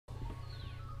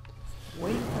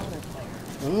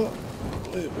Oh,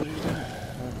 wait, what are you doing?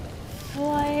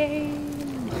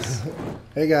 Flames!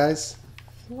 Hey guys,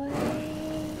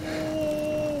 Flames!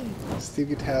 Steve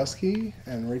Gutowski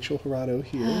and Rachel Hirado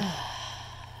here.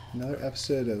 Another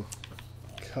episode of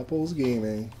Couples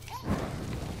Gaming.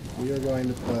 We are going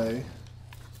to play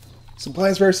some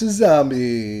Plants vs.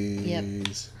 Zombies. Yep.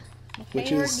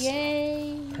 Which is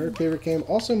game. her favorite game.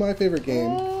 Also my favorite game.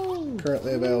 Whoa.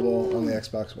 Currently available on the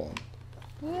Xbox One.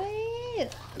 Wait.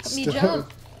 It's Let me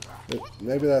jump.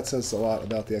 Maybe that says a lot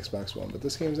about the Xbox One, but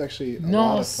this game is actually a lot No,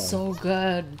 of fun. so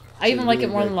good. I It's even a like really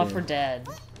it more than great Left game. 4 Dead.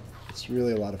 It's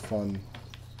really a lot of fun.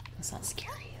 That's not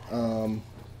scary.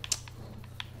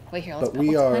 Wait, here, But let's we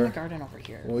plant are- a garden over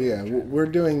here. Well, yeah, we're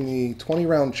doing the 20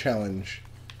 round challenge.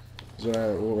 Is what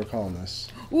we're calling this.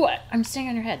 Ooh, I'm standing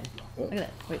on your head. Look at that.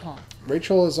 Wait, hold on.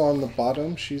 Rachel is on the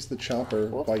bottom. She's the chomper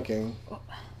Whoop. Viking. Oh.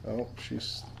 Oh,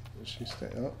 she's oh, yeah, she's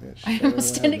I standing am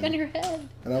standing on there. your head.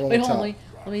 And I'm on Wait, the hold on. top.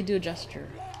 Let me do a gesture.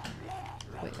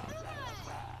 Wait.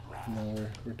 No,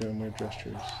 we're doing weird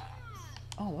gestures.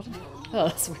 Oh, what? Oh,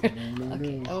 that's weird.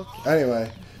 Okay. Okay.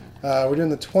 Anyway, we're doing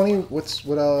the 20. What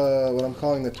I'm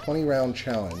calling the 20 round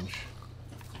challenge,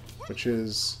 which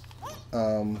is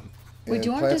Wait, in do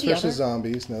you want to Plants do the vs other?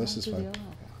 Zombies. No, this is Do the fun. other.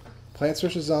 Plants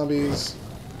vs Zombies.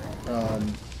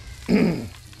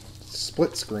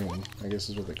 Split screen, I guess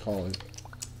is what they call it.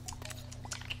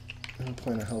 I'm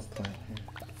playing a health plant here.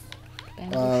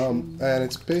 And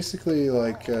it's basically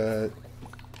like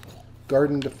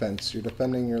garden defense. You're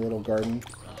defending your little garden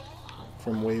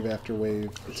from wave after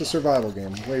wave. It's a survival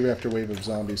game. Wave after wave of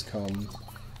zombies come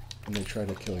and they try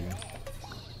to kill you.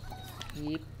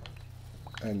 Yep.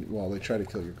 And, well, they try to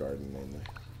kill your garden mainly.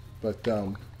 But,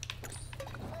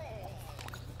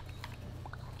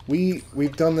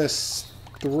 we've done this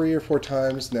 3 or 4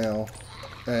 times now,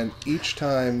 and each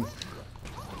time,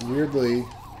 weirdly,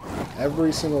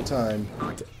 every single time,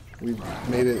 we've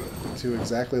made it to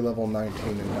exactly level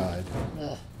 19 and died.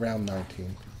 Ugh. Round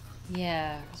 19.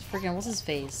 Yeah, it's freaking, what's his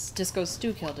face? Disco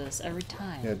Stu killed us every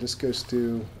time. Yeah, Disco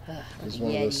Stew Ugh, is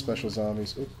one of those special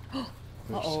zombies. Oop, there's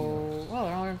Uh-oh. Oh,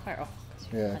 they're all on fire. Oh,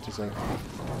 yeah, it's like...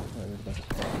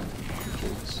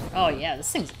 oh, yeah,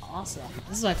 this thing's awesome.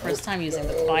 This is my first time using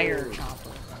the fire chopper.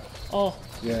 Oh.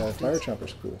 Yeah, Fire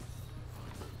Chomper's cool.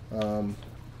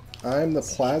 I'm the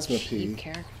Plasma Cheap Pea.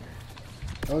 character.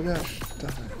 Oh gosh, die.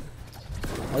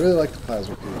 I really like the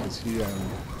Plasma Pea because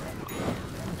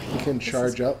he can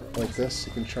charge up like this.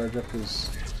 He can charge up his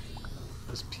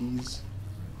peas,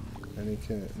 and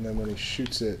then when he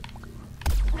shoots it,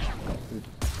 it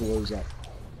blows up,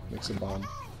 makes a bomb.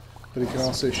 But he can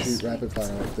also shoot rapid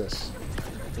fire like this.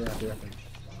 Rapid.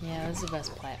 Yeah, this is the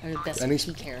best or the best And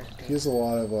key character. he has a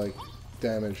lot of like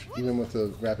damage, even with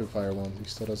the rapid fire ones. He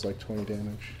still does like 20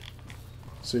 damage,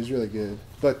 so he's really good.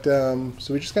 But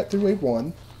so we just got through wave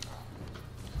 1.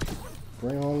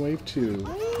 Bring on wave 2.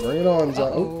 Bring it on,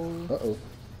 Uh-oh.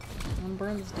 I'm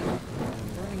burning this dude.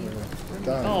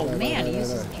 Oh man, he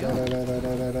uses jump. What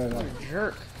a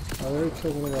jerk. I already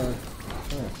killed one of our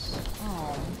plants.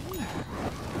 Oh man.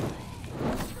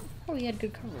 Oh, he had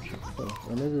good coverage. Oh,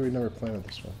 or maybe we never planted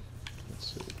this one.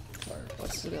 Let's see. Fire.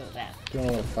 Let's look at that. Don't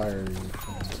want to fire you.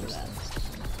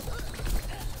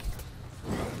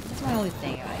 That's my only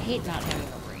thing. I hate not having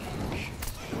a range.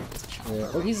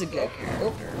 Yeah. Oh, he's a good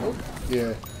character.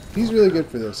 Yeah, he's really good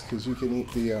for this because you can eat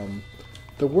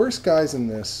the worst guys in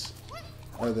this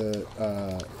are the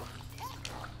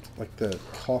like the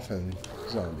coffin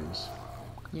zombies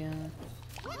Yeah.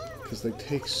 because they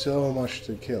take so much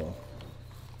to kill,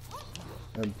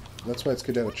 and that's why it's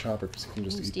good to have a chopper because you can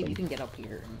just Ooh, eat Steve, them. you can get up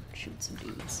here and shoot some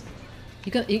dudes.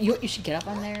 You should get up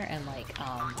on there and like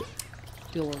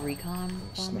do a little recon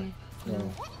for me.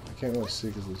 No, I can't really see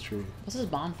because of the tree. What's this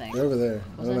bomb thing? They're over there.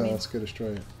 What I does don't that know. mean? Let's go destroy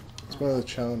it. It's one of the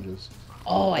challenges.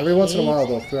 Oh, Every once in a hate while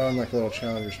that. they'll throw in like a little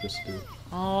challenge you're supposed to do.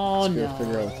 Oh Let's no. go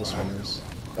figure out what this one is.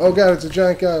 Oh god, it's a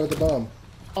giant guy with a bomb.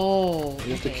 Oh.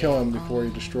 You have to okay. kill him before he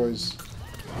destroys.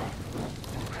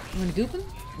 I'm gonna goop him?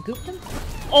 Goop him?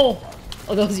 Oh!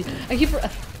 Oh, that was you. I keep.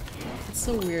 It's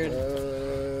so weird.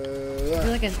 I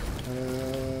feel like He's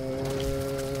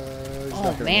oh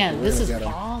not gonna man, make it. We're this gonna is get him.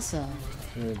 awesome.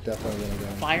 We're definitely gonna get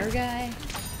him. Fire guy?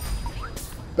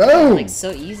 Boom! Like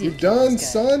so easy. You're to kill done, this guy.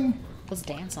 son. Let's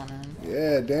dance on him.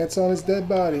 Yeah, dance on his dead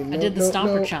body. No, I did the no,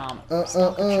 stomper no. chomp.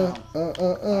 Stomper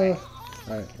chomp.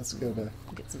 Alright, let's go back.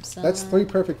 Get some sun. That's 3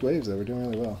 perfect waves though. We're doing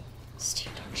really well.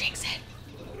 Steve, don't jinx it.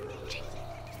 Jinx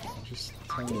it. Just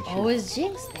tell me to shoot. Always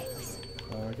jinx things.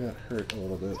 I got hurt a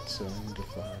little bit, so I need to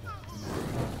fire.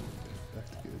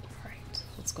 That's good. Alright.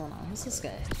 What's going on? Who's this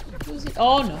guy? Who's he?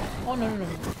 Oh no! Oh no! No!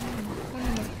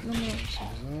 No! No!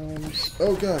 No! No!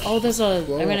 Oh gosh. Oh, there's a.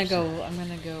 Blow I'm gonna ups. go. I'm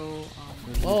gonna go.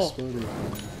 There's an Whoa! exploding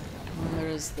thing. And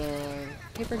there's the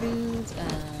paper dudes,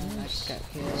 and I just got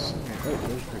killed. Oh,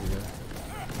 there's pretty good.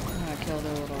 I'm gonna kill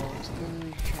their little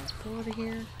transporter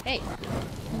here. Hey,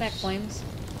 come back, flames.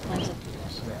 Flames up.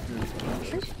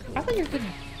 I thought you could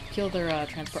kill their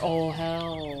transport. Oh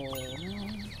hell no!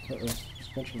 Uh-oh. There's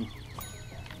a bunch of them.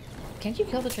 Can't you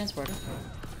kill the transporter?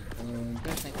 Yeah,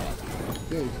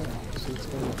 you can. So it's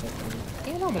going to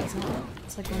Yeah, no, but it's not.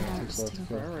 It's like going down. takes It's lots taking of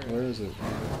fun. forever. Where is it?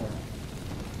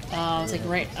 It's like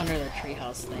right under the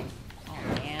treehouse thing. Oh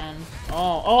man.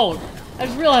 Oh! I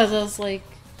just realized I was like,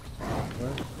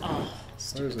 Where? oh,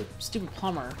 Where is it? stupid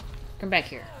plumber. Come back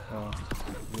here. Oh,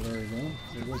 you already know?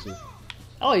 Where was it?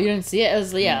 Oh, you didn't see it? It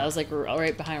was, yeah, it was like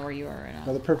right behind where you are right now.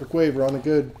 Now the perfect wave. We're on a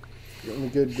good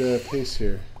pace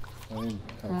here. I mean,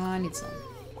 Oh, I need some.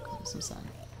 Some sun.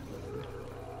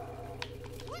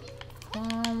 Come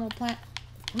on, little plant.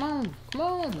 Come on, come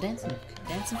on, dancing.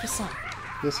 Dancing for sun.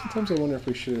 yeah. Sometimes I wonder if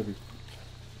I should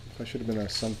have been a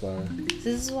sunflower. This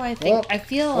is why I think, I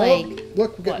feel Oh, like,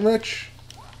 look, we're getting rich.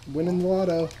 Winning the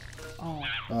lotto. oh,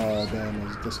 Oh, damn,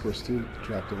 there's Disco Stu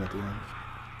dropped in at the end.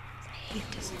 I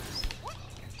hate this.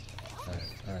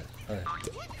 Alright.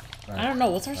 I don't know,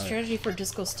 what's our strategy for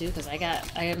Disco Stew? Because I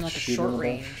am like a Shoot him short a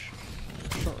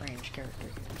range character.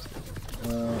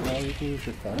 Now you can use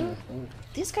your fire. Oh,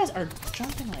 These guys are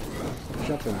jumping like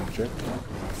jumping, jerk.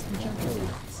 some jumping.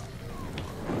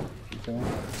 Keep going.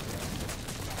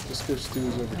 Disco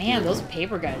Stu's over here. Man, those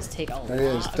paper guys take a lot. There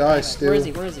he is. of Die, damage. Stu. Where is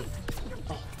he? Where is he?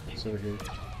 Oh, He's over here.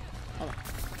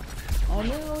 oh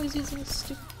no, he's using a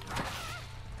stupid.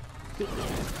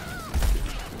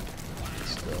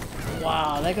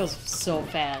 Wow, that goes so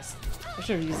fast. I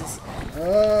should have used this.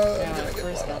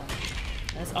 First gun.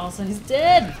 That's awesome. He's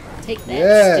dead. Take that,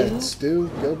 Yeah, Stu. Stu,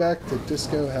 go back to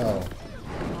disco hell.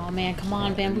 Oh man, come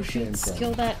on, bamboo Came shoots. from.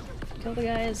 Kill that. Kill the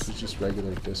guys. It's just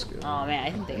regular disco. Oh man,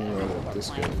 I think they got Anywhere a that couple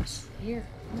disco plans. is. Here,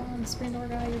 come on, screen door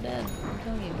guy, you're dead. I'm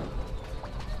telling you.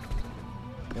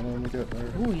 Come on, we got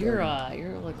our Ooh, you're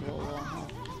garden. like a little low on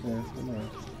health. Yeah, I'm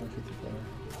alright. I'll get the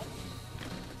fire.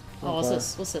 Oh, what's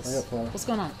this? What's I got this? flour. What's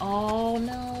going on? Oh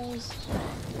no!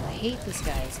 I hate this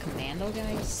guy. His commando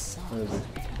guy sucks. Where is it?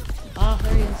 Ah,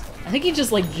 there he is. I think he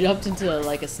just like jumped into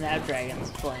like a snapdragon's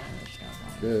flame.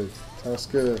 Good.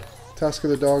 Tosca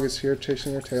the dog is here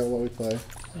chasing her tail while we play.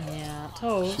 Yeah,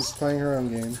 Toast. She's playing her own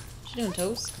game. She's doing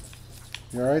Toast.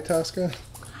 You alright, Tosca?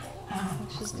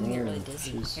 She's gonna get really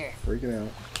dizzy. She's Here. freaking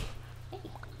out.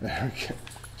 There we go.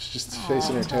 She's just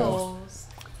chasing her tail.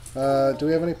 Toast. Do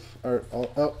we have any...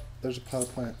 oh, there's a pot of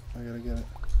plant. I gotta get it.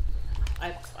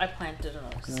 I planted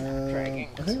another snapdragon.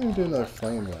 I think we can do another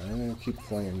flame one. I'm gonna keep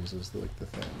flames as like the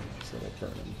thing. So they'll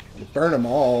burn them. We'll burn them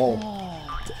all!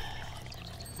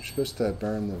 You're supposed to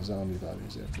burn the zombie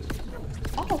bodies after.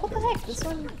 Oh, what the heck? This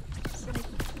one...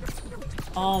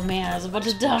 Oh man, there's a bunch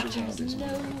of doctors. Zombies. No.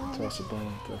 Toss a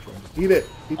bomb. Go for it. Eat it!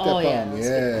 Eat that Oh bomb. yeah, that's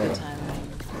Yeah. good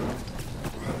timing.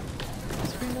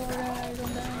 Screen door guy,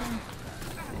 going down.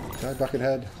 Die,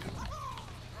 Buckethead.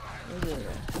 Where's the other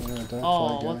guy? Die,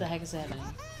 Oh, fly what guy. the heck is happening?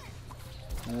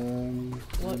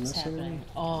 What's What's happening?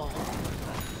 Oh.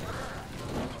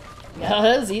 Yeah,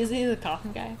 that was easy, the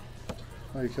coffin guy.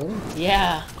 Oh, you killed him?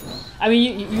 Yeah. I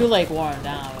mean, you like wore him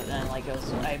down, but then like it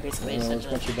was, I basically just There's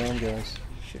had a bunch to of bomb guys.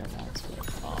 shoot him once,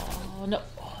 but oh no.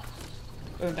 Oh.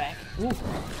 We're back. Ooh.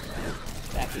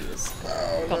 Back he was.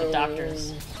 A couple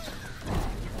doctors. A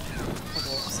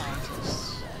couple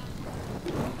scientists.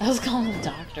 I was calling him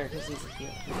doctor because he's a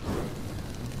healer.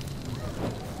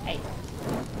 Hey.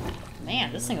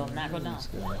 Man, this thing will not go down. These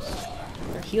guys.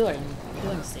 Their healing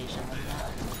station will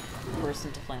not burst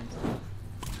into flames.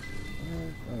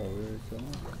 Oh, where are you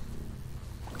going?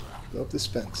 Go up this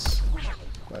fence.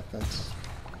 Black fence.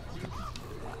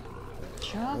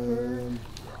 Chopper.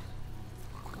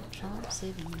 Chomp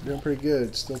saving me. Doing pretty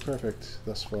good. Still perfect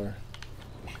thus far.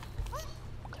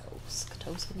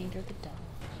 Toast can eat her the dog.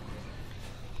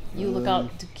 You look out,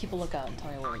 keep a lookout and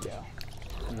tell me where to go.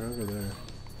 They're over there.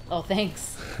 Oh,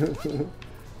 thanks.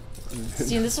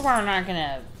 See, this is why we're not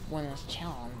gonna win this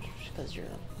challenge, because you're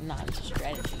not into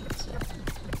strategy, so...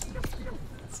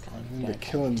 It's kind I'm of into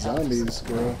killing zombies,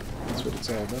 girl. That's what it's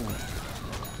all about.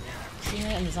 See,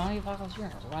 in the zombie apocalypse, you're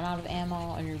gonna run out of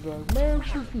ammo, and you're going, man, I'm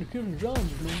just gonna kill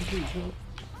zombies, man, please help.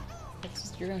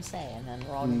 That's what you're gonna say, and then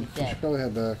we're all gonna be We dead. should probably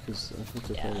head back, because I think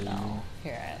they're Yeah, probably... no.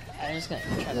 Here, I'm just gonna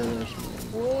try Yeah, to... there's-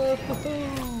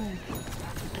 Woohoo!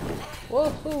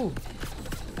 Woohoo!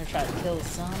 I'm gonna try to kill the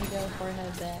zombie guy before I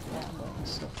head back.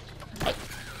 So, Hey!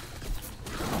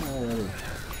 already.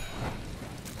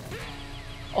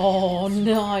 Oh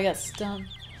no, I got stunned.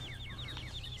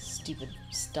 Stupid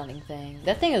stunning thing.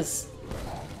 That thing is...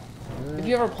 If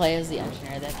you ever play as the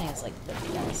engineer, that thing is like the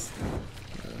best.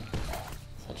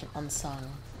 Such an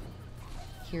unsung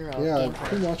hero. Yeah, of I've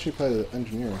been watching you play the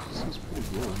engineer. This is pretty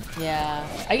good. Yeah,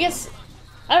 I guess...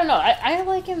 I don't know, I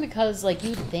like him because, like,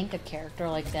 you'd think a character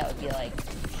like that would be, like...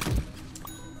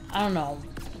 I don't know,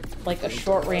 like a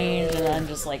short range and then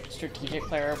just, like, strategic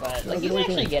player, but, like, you can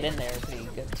actually get in there pretty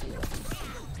good, too.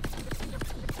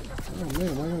 Oh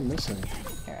man, why am I missing?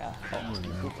 Here,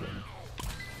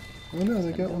 Oh no,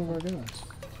 they got one of our guys.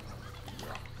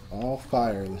 All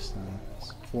fire this time.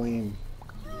 It's flame.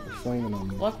 They're flaming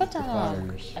them. Well, I put down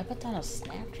fires. a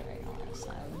Snapdragon last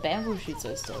time. Bamboo shoots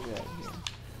are still good here.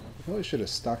 I probably should have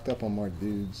stocked up on more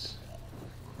dudes.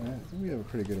 I think we have a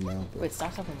pretty good amount. But... Wait,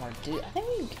 stocked up on more dude. I think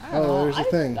we. I don't Oh, know. there's a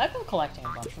thing. I've been collecting a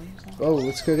bunch of them. So. Oh,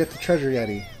 let's go get the treasure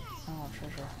yeti. Oh,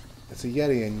 treasure. It's a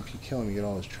yeti, and if you kill him, you get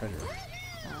all his treasure.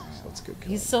 So let's go kill him.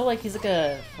 He's so like he's like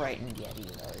a frightened yeti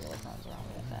though. He like runs around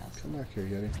really fast. Come back here,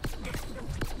 yeti.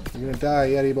 You're gonna die,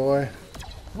 yeti boy.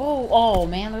 Whoa! Oh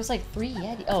man, there's like 3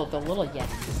 yeti. Oh, the little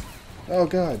yetis. Oh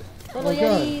god. Little oh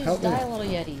god, yetis, help me. die, little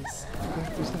yetis.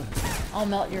 What was that? I'll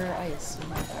melt your ice.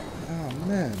 Oh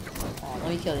man, Oh, let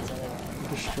me kill these other guys. you're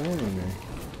destroying me.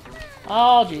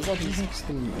 Oh jeez, oh Who jeez. makes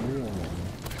the real one?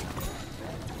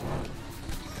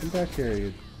 Come back here,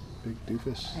 you big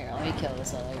doofus. Here, let me kill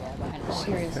this other guy behind the So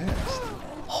series. fast.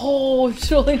 Oh, you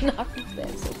totally knocked me back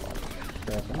so far.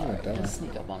 Crap, I'm gonna die. Let's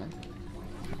sneak up on him.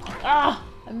 Ah!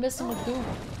 I missed him with Doom.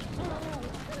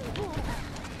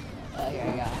 Here I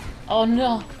go. Oh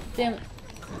no! Damn it.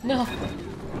 No!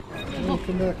 Oh,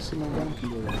 come back so my gun can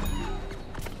go away.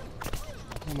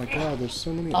 Oh my god, there's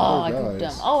so many Oh, I other gooped him.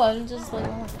 guys. Oh, I'm just like,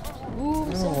 ooh,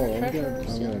 No, silver I'm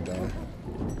treasures. gonna die.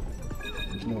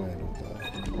 There's no way I don't die.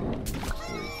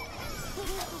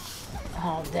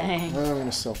 Oh, dang. I'm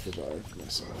gonna self-revive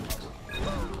myself.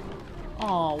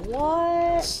 Oh,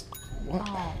 what? What?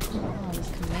 Oh,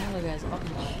 this commander guy's up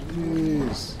in my...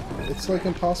 Jeez. It's like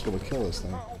impossible to kill this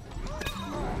thing.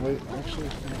 Wait, actually,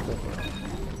 not that far.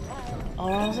 Oh,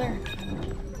 what was there?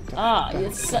 Ah,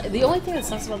 it's the only thing that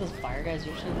sucks about this fire guy is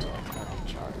usually to like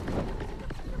charge.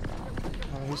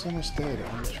 Oh, he's almost dead.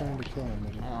 I'm trying to kill him.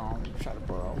 But Oh, I'm trying to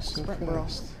burrow. he's so Sprint burrow.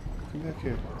 fast. Come back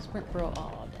here. Sprint burrow.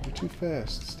 Oh, dang. You're too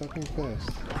fast. Stop being fast.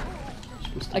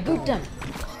 You're supposed to I gooped die. him.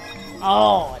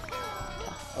 Oh,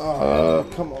 Oh,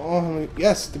 come on.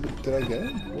 Yes, did I get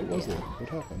him? What was it? What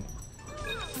happened?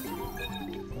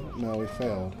 No, we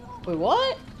failed. wait,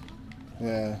 what?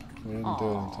 Yeah, we didn't do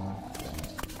it in Aw. time.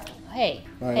 Hey,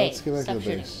 Alright, hey, let's get back to stop the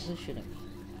shooting. base. Who's shooting?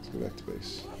 Let's go back to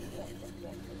base.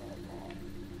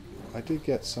 I did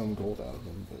get some gold out of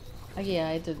them, but... Oh, yeah,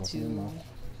 I did Wasn't too. enough.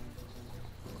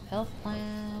 Health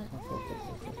plant. Oh,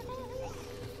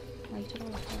 you took all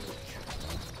the health.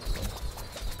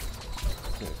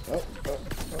 Okay. Oh.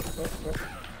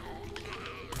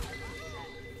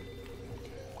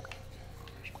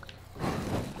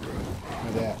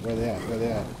 Where they at? Where they at? Where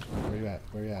they at? Where you at?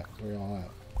 Where you at? Where you all at?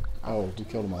 Oh, we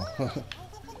killed them all.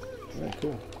 Alright,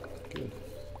 cool. Good.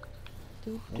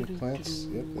 Any plants?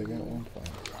 Yep, they got one plant.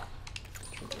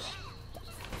 Trips.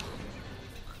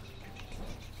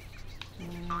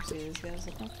 See, these guys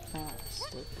look like plants.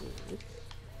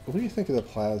 What do you think of the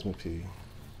plasma pea?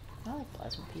 I like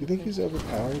plasma Do you think he's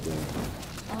overpowered then?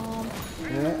 Um,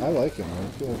 Yeah, I like him. I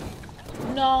feel like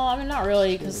no, I mean, not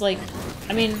really, because, like,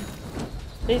 I mean,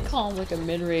 they call him, like, a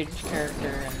mid-range character,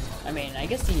 and, I mean, I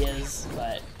guess he is,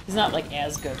 but he's not, like,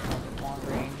 as good from long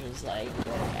range as, like,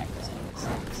 Cactus is.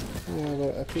 yeah,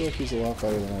 but I feel like he's a lot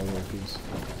better than other peas.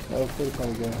 Oh, pretty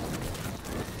funny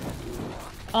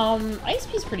guy. Ice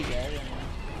Pea's pretty good, and,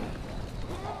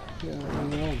 Yeah, I mean,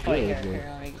 they're all oh, good, here, but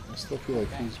let me, I still feel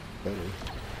like he's better.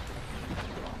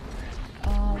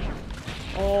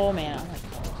 oh, man, I'm, like,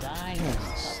 dying.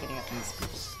 Yes. Stop getting up in these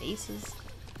spaces.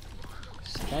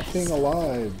 Stop being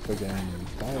alive again.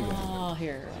 Die again. Oh,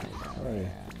 here. Alright.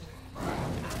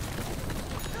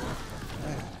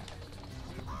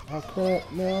 Oh crap!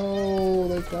 No,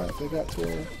 they got to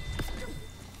a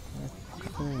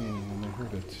thing and they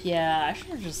heard it. Yeah, I should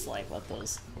have just, like, let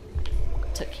those,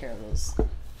 took care of those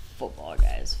football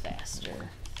guys faster.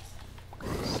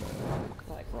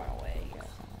 Like, run away. Yeah.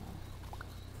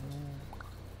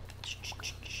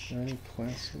 Are there any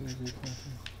plants in the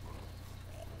replanting?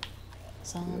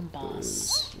 Some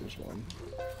boss. There's one.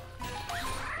 Do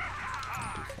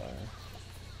fire.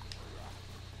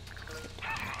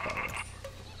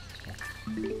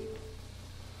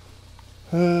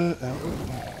 Man,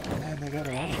 they got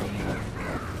a lot of them.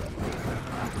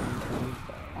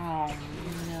 Oh,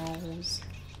 no.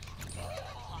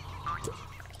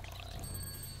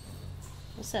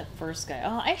 What's that first guy?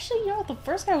 Oh, actually, you know what? The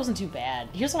first guy wasn't too bad.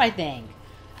 Here's what I think.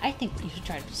 I think you should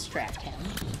try to distract him.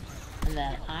 And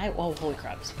then oh, holy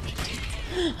crap.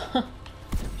 You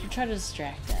should try to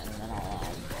distract him, and then I'll,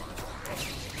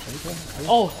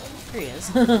 Oh, here he is.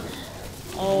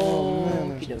 Oh, man,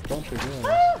 there's a bunch of guns.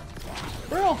 Ah!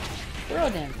 Burrow! Burrow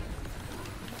him.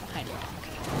 Behind him.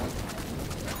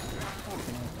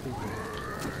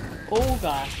 Okay. Oh,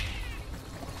 gosh.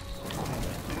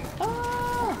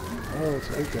 Ah! Oh, it's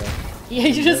a guy. Yeah,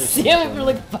 you just see him after,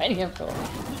 like, fighting him for like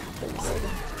 30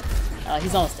 seconds.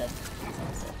 He's almost dead. He's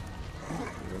almost dead.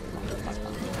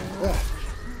 Ah.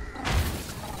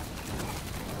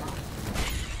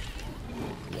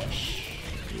 Yes.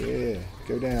 Yeah,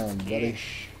 go down, buddy.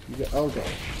 You got, oh, gosh.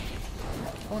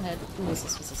 Go ahead. Ooh, what's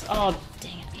this? What's this? Oh,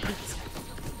 dang it. I hate these guys.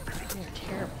 They're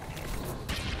terrible.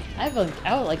 I was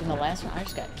like in the last one, I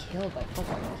just got killed by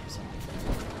Pokemon or something.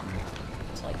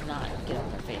 To like not get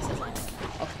up their faces.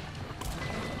 Okay.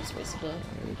 Just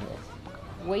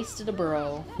wasted a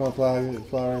burrow. Come on,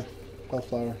 flower.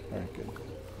 Alright, good.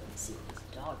 Let's see what this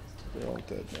dog is They're all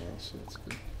dead now, so it's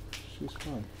good. She was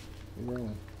fine. We're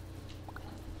rolling.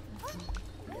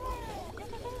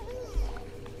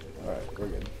 Alright, we're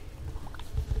good.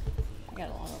 I got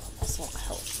a lot of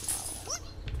health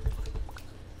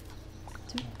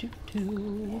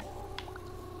now.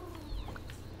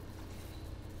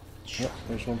 Yep,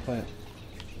 there's one plant.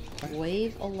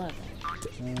 Wave 11.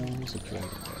 There's a dragon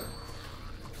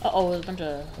Uh-oh, there's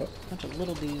a bunch of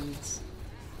little dudes.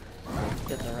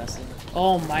 Get the rest of them.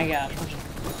 Oh my gosh.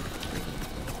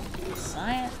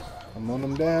 Science. I'm on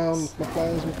them down with my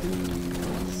plasma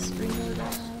piece. Screamer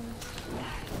down.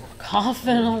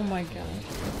 Coffin, oh my god.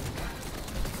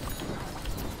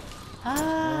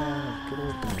 Ah. Get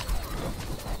away from me.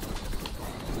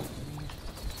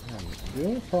 The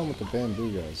only problem with the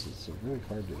bamboo guys is it's really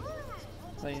hard to...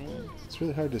 What do you mean? It's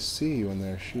really hard to see when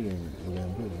they're shooting the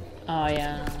bamboo. Oh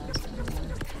yeah.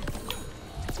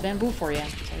 It's bamboo for you. I'll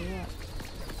tell you what.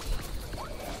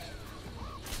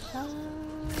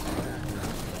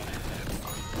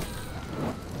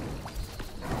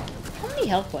 How many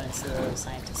health points do the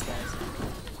scientist guys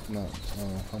have? No,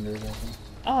 100 I think.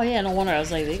 Oh yeah, no wonder. I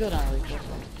was like, they go down really quickly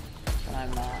when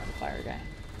I'm the fire guy.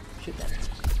 Shoot that.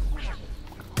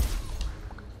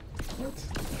 What?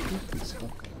 Shoot these fucking...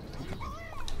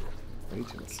 Way too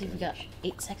much Let's see, we got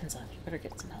 8 seconds left. You better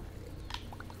get some help.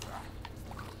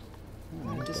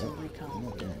 Not Do some that- recon. I'm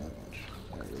not doing that much.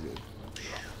 Alright, we're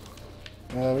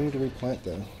good. We need to replant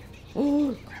though.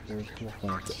 Ooh, There's more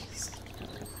plants.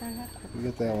 You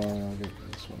get that one, I'll get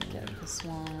this one. yeah, this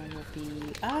one will be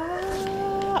Look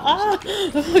at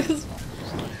this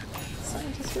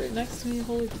scientist right next to me.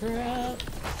 Holy crap!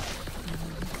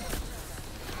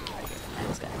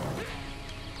 This guy.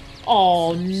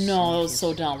 Oh no, that was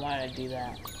so dumb. Why did I do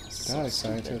that? So Die, stupid.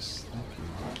 scientist. Thank you.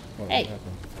 What Hey.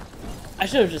 happened? I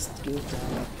should have just goofed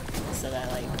him instead. I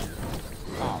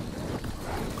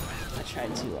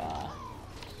tried to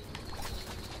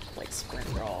like sprint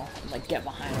roll, like get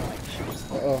behind her, like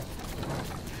shoot. Uh-oh.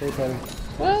 Hey, buddy.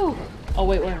 Whoa! Oh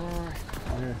wait, where? I'm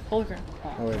here. Holy crap!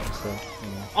 Oh, wait, just that.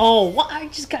 Oh, what? I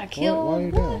just got killed. Why are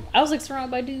you down? I was like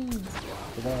surrounded by dudes.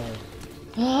 Goodbye.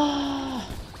 Ah.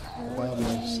 Wild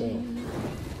myself.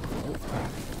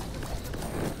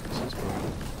 This is good.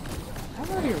 I've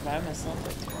already revived myself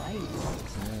like twice.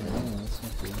 Yeah, no, that's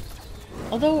not good.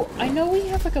 Although I know we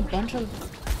have like a bunch of,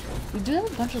 we do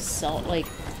have a bunch of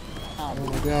Oh my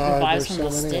god, revives there's from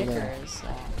the so many of them. stickers. So.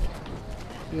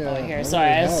 Yeah, Oh, here. I Sorry,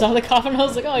 need I help. saw the coffin. I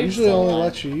was like, oh, you're Usually still only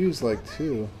alive. let you use like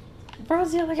 2.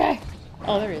 Bro's the other guy.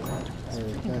 Oh, there he is.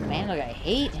 Okay. Man, like I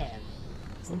hate him.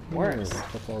 It's the worst.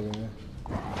 Football game.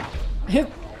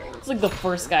 It's like the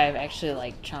first guy I've actually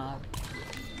like chompy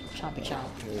chomp.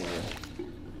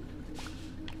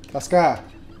 Casca!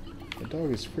 The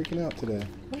dog is freaking out today.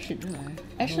 What is she doing?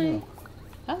 Actually,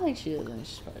 I don't think she is. I think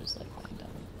she's probably just like lying down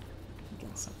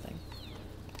against something.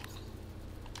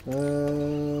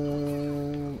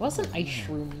 What's an ice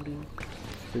shroom do?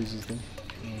 Freezes them.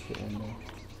 I'll put one more.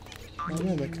 Oh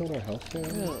man, they killed our health guy.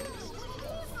 Ugh.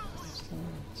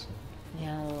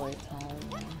 Yeah, like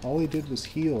All he did was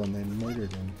heal and they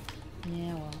murdered him.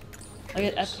 yeah, well. Okay,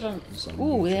 I put on. Zombie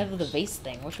Ooh, they have the things. vase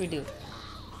thing. What should we do?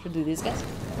 Should we do these guys?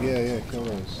 Yeah, kill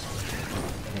those.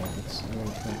 Yeah, let's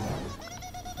replant that.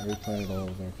 I replanted all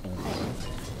of our plants.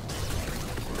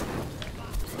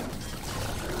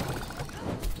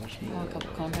 Oh, a couple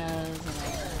cone heads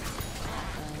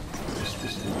Just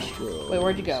destroy. Wait,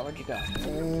 where'd you go? Where'd you go?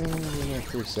 We have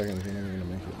 3 seconds. You're never gonna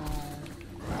make it.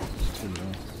 It's too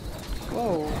low.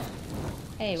 Whoa.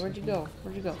 Hey, where'd you go?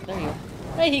 Where'd you go? There you go.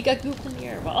 Hey, he got gooped in the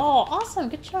air. Oh, awesome.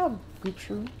 Good job, Goop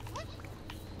Shrew.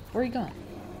 Where are you going?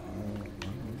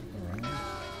 Around.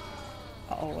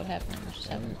 Uh-oh, what happened? What just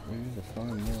happened? We need to find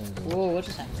more of them. Whoa, what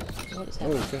just happened? What just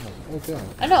happened? Oh god, oh god.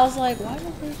 I know, I was like, why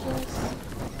don't they just...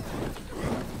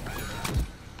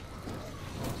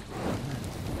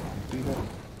 Beat up.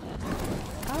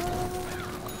 Ah.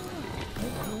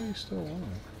 Why are you still on?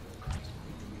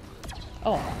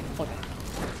 Oh, okay.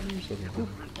 So good.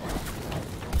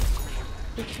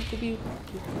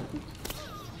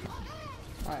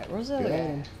 Alright, where's the other Get guy?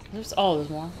 him. There's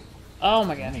more. Oh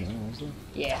my god. I don't know, is there?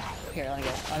 Yeah. Here, let me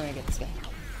get. I'm gonna get this guy.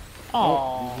 Oh,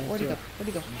 Oh, he's where'd he go? right Where'd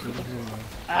he go? He's over here now.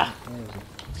 Ah, Where is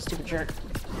he? stupid jerk.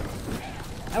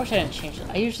 I wish I didn't change it.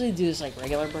 I usually do this like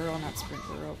regular burrow, not sprint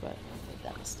burrow, but I made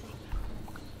that mistake.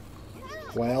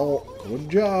 Well, good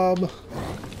job. Look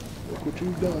what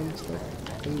you've done. Stop.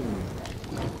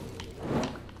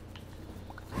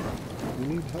 You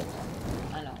need help.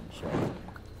 I know, I'm sure.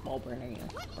 While burning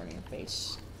your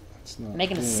face. It's not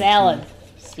Making a being salad, team-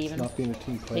 It's Steven. not being a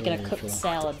team player. Making a Rachel. cooked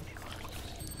salad.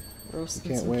 You Roasting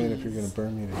can't some win if peas. you're gonna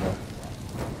burn me to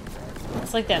death.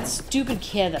 It's like that stupid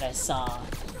kid that I saw.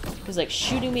 He was like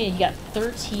shooting me and he got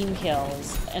 13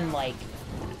 kills and like,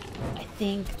 I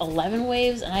think 11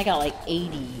 waves and I got like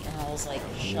 80. And I was like,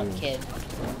 shut Yeah. kid.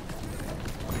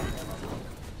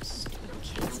 Stupid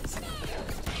kids. It's the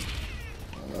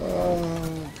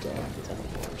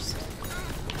worst.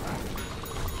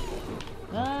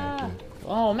 Ah. good.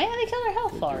 Oh man, they killed our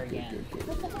health bar good, again. good,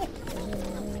 What the heck?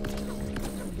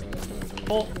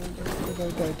 Oh.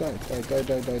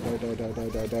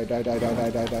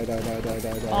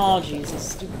 Oh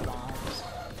Jesus, stupid bombs.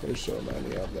 There's so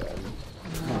many of them.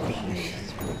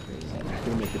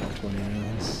 Gonna make it 20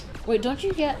 rounds. Wait, don't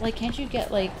you get like? Can't you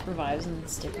get like revives and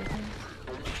sticker thing?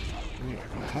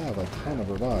 I have a ton of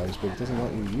revives, but it doesn't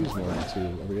let you use more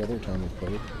than 2 every other time we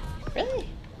played. Really?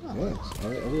 Oh, Yes,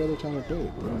 every other time we played,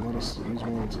 it wouldn't let us use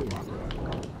more than 2.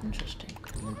 interesting.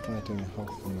 I'm planting a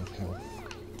health and with health.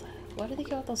 Why did they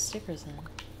give out those stickers then?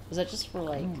 Was that just for I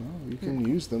like? don't know. You can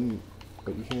use them,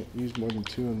 but you can't use more than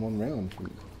 2 in one round.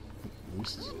 At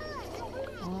least.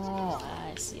 Oh,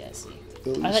 I see. I see.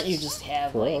 At I thought you least just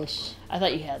have for like. us. I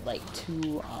thought you had like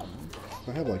 2.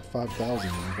 I have like 5,000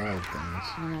 revive things,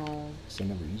 No. so I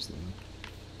never use them.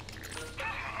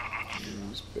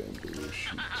 Use bamboo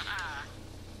sheet.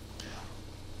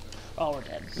 Oh, we're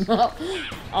dead.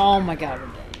 Oh my God, we're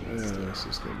dead. Yeah, this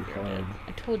is gonna be hard.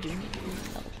 I told you, you need to be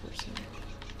another person.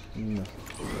 No.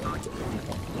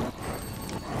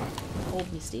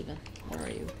 Hold me, Steven. Where are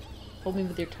you? Hold me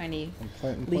with your tiny I'm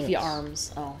planting leafy plants.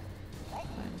 arms. Oh.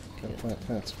 Gotta Fine. plant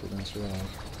plants for them to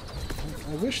survive.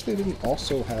 I wish they didn't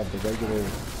also have the regular.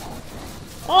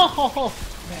 Oh!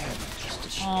 Man, just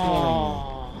destroying.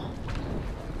 Oh.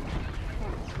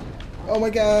 Oh my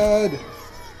god!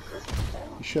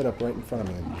 He showed up right in front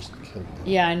of me and just killed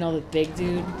me. Yeah, I know the big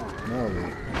dude. No,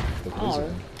 the Oh.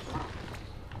 wizard.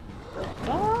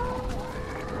 Oh!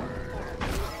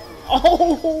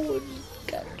 Oh!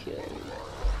 Got killed.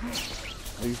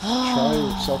 You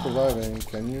try self-reviving,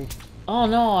 can you? Oh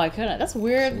no, I couldn't. That's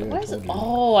weird. See, I Why is it? told you.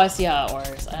 Oh, I see how it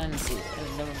works. I didn't see it.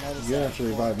 I never noticed You that. have to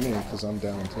revive me because I'm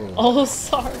down too. Oh,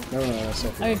 sorry. No, that's I'm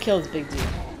self-revive. gonna kill this big dude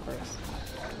first.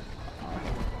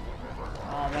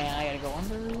 Oh man, I gotta go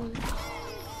under.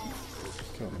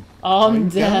 Kill me. Oh, Are I'm you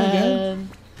down again?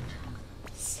 dead.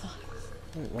 Sucks.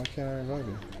 Wait, why can't I revive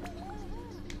you?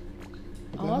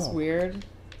 What Oh, the that's hell? weird.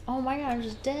 Oh my god, I'm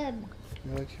just dead.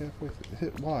 You're like halfway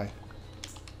hit. Why?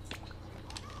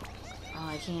 Oh,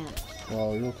 I can't.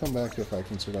 Well, you'll come back if I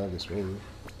can survive this wave.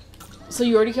 So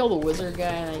you already killed the wizard guy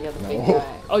and then you got the big No.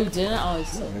 guy. Oh, you didn't? Oh,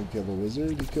 he's I didn't kill the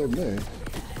wizard, he killed me.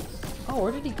 Oh,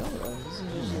 where did he go though? This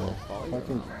is just a little fall. If I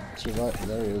can survive,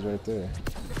 there he is right there.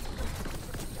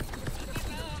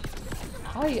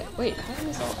 How are you? Wait, how is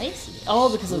this all icy? Oh,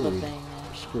 because of the Screwed. thing.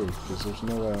 You're screwed, because there's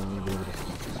no way I'm going to be able to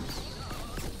fight this.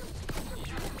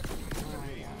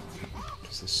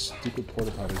 Because this stupid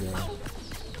porta potty guy.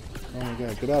 Oh my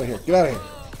god, get out of here, get out of here!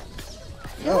 I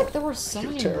feel like there were so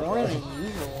You're many more terrifying. than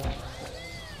usual.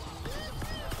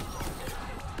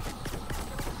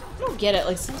 I don't get it.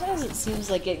 Like sometimes it seems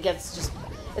like it gets just.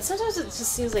 Sometimes it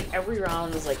just seems like every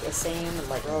round is like the same and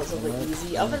like relatively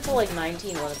easy up until like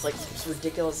 19 when it's like just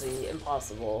ridiculously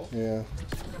impossible. Yeah.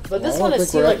 But Well, this I one don't it think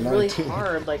seemed we're like at really 19.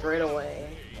 hard like right away.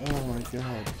 Oh my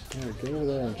god. Here, go over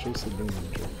there and chase the beam.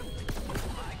 Joe.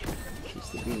 Chase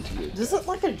the beam to you. Does it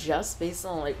like adjust based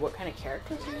on like what kind of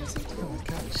characters you're using? Oh my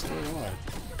god, he's still alive.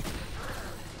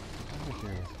 Out of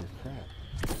here with your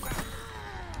crap.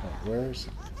 Oh, where's...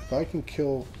 If I can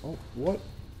kill... Oh, what?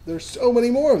 There's so many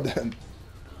more of them!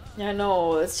 Yeah,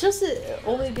 no, it's just it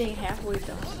only being halfway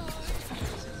done.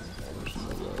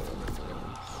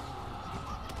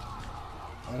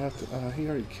 have to. He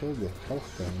already killed the health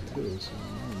thing too, so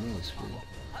I'm really screwed.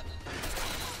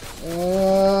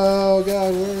 Oh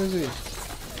god, where is he?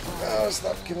 Oh,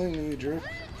 stop killing me, you jerk.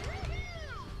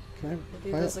 Can I Maybe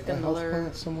plant there's like a health another.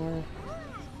 plant somewhere?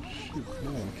 Shoot,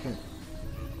 no, I can't.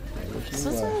 There's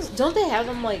no Sometimes don't they have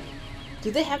them like?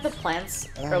 Do they have the plants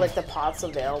or like the pots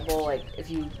available? Like if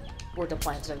you were to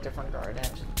plant in a different garden,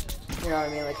 you know what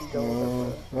I mean? Like you go.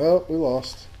 With well, we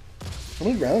lost. How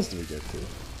many rounds did we get to?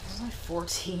 There's like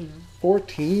 14.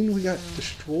 14? We got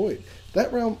destroyed.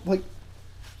 That round, like,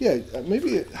 yeah,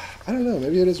 maybe it, I don't know,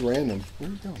 maybe it is random. Where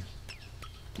are you going?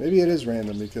 Maybe it is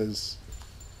random because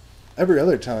every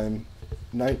other time,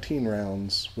 19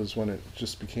 rounds was when it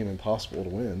just became impossible to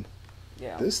win.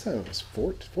 Yeah. This time it was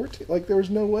 14. Like, there was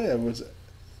no way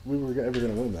we were ever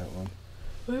going to win that one.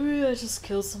 Maybe I just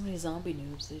killed so many zombie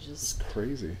noobs. They It's just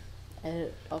crazy.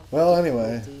 edit up. Well,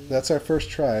 anyway, difficulty. that's our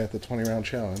first try at the 20-round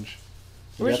challenge.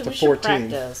 We got should, to we should 14.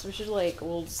 practice. We should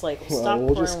we'll stop we'll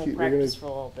playing. just We'll keep- we're practice gonna- for a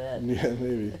little bit. Yeah,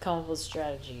 maybe. And come up with a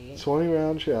strategy.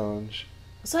 20-round challenge.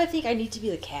 So I think I need to be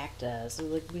the cactus. So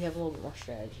like we have a little bit more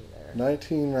strategy there.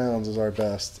 19 rounds is our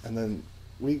best, and then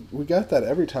we got that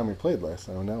every time we played last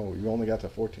time. Now we only got to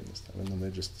 14 this time, and then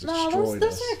they just No, destroyed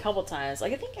there's us. been a couple times.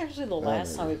 Like I think actually the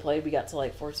last time we maybe. played, we got to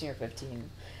like 14 or 15.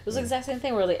 It was the exact same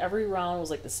thing where like every round was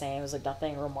like the same. It was like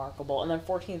nothing remarkable. And then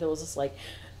 14th there was just like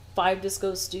 5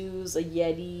 disco stews, a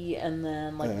Yeti, and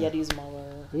then like Yeah. Yeti's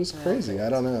mother. It was You know, crazy. so- I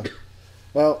don't know.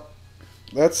 Well,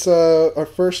 that's our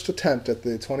first attempt at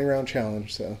the 20-round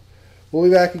challenge. So we'll be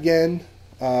back again.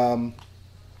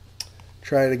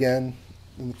 Try it again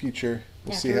in the future.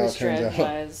 We'll see how it turns out.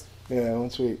 strategize. Yeah,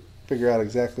 once we figure out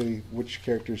exactly which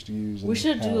characters to use. And We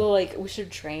should how. we should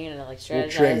train and like We'll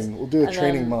strategize. train. We'll do a and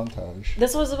training then- montage.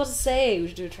 That's what I was about to say. We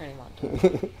should do a training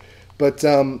montage. But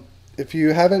if you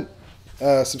haven't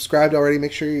subscribed already,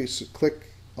 make sure you click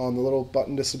on the little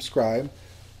button to subscribe.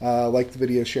 Like the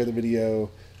video, share the video.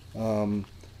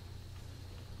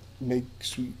 Make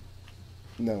sweet.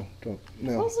 No, don't.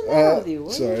 No. What's the matter with you?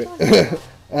 What are you sorry.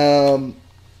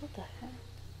 What the heck?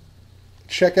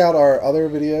 Check out our other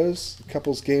videos,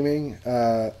 Couples Gaming,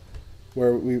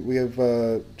 where we have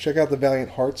check out the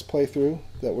Valiant Hearts playthrough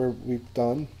that we've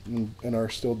done and are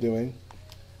still doing,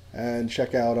 and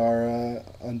check out our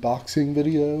unboxing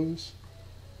videos,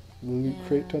 the Loot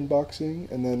Crate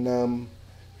unboxing, and then we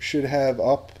should have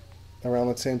up around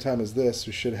the same time as this.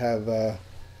 We should have our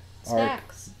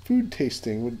Snacks. food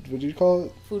tasting. What would you call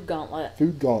it? Food gauntlet.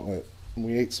 Food gauntlet. And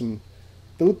we ate some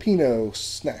Filipino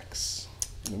snacks.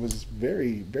 It was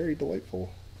very, very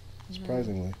delightful,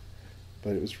 surprisingly.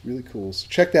 But it was really cool. So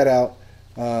check that out.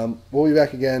 We'll be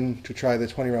back again to try the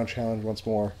 20-round challenge once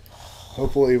more.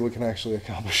 Hopefully we can actually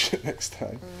accomplish it next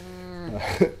time.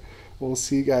 We'll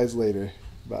see you guys later.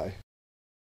 Bye.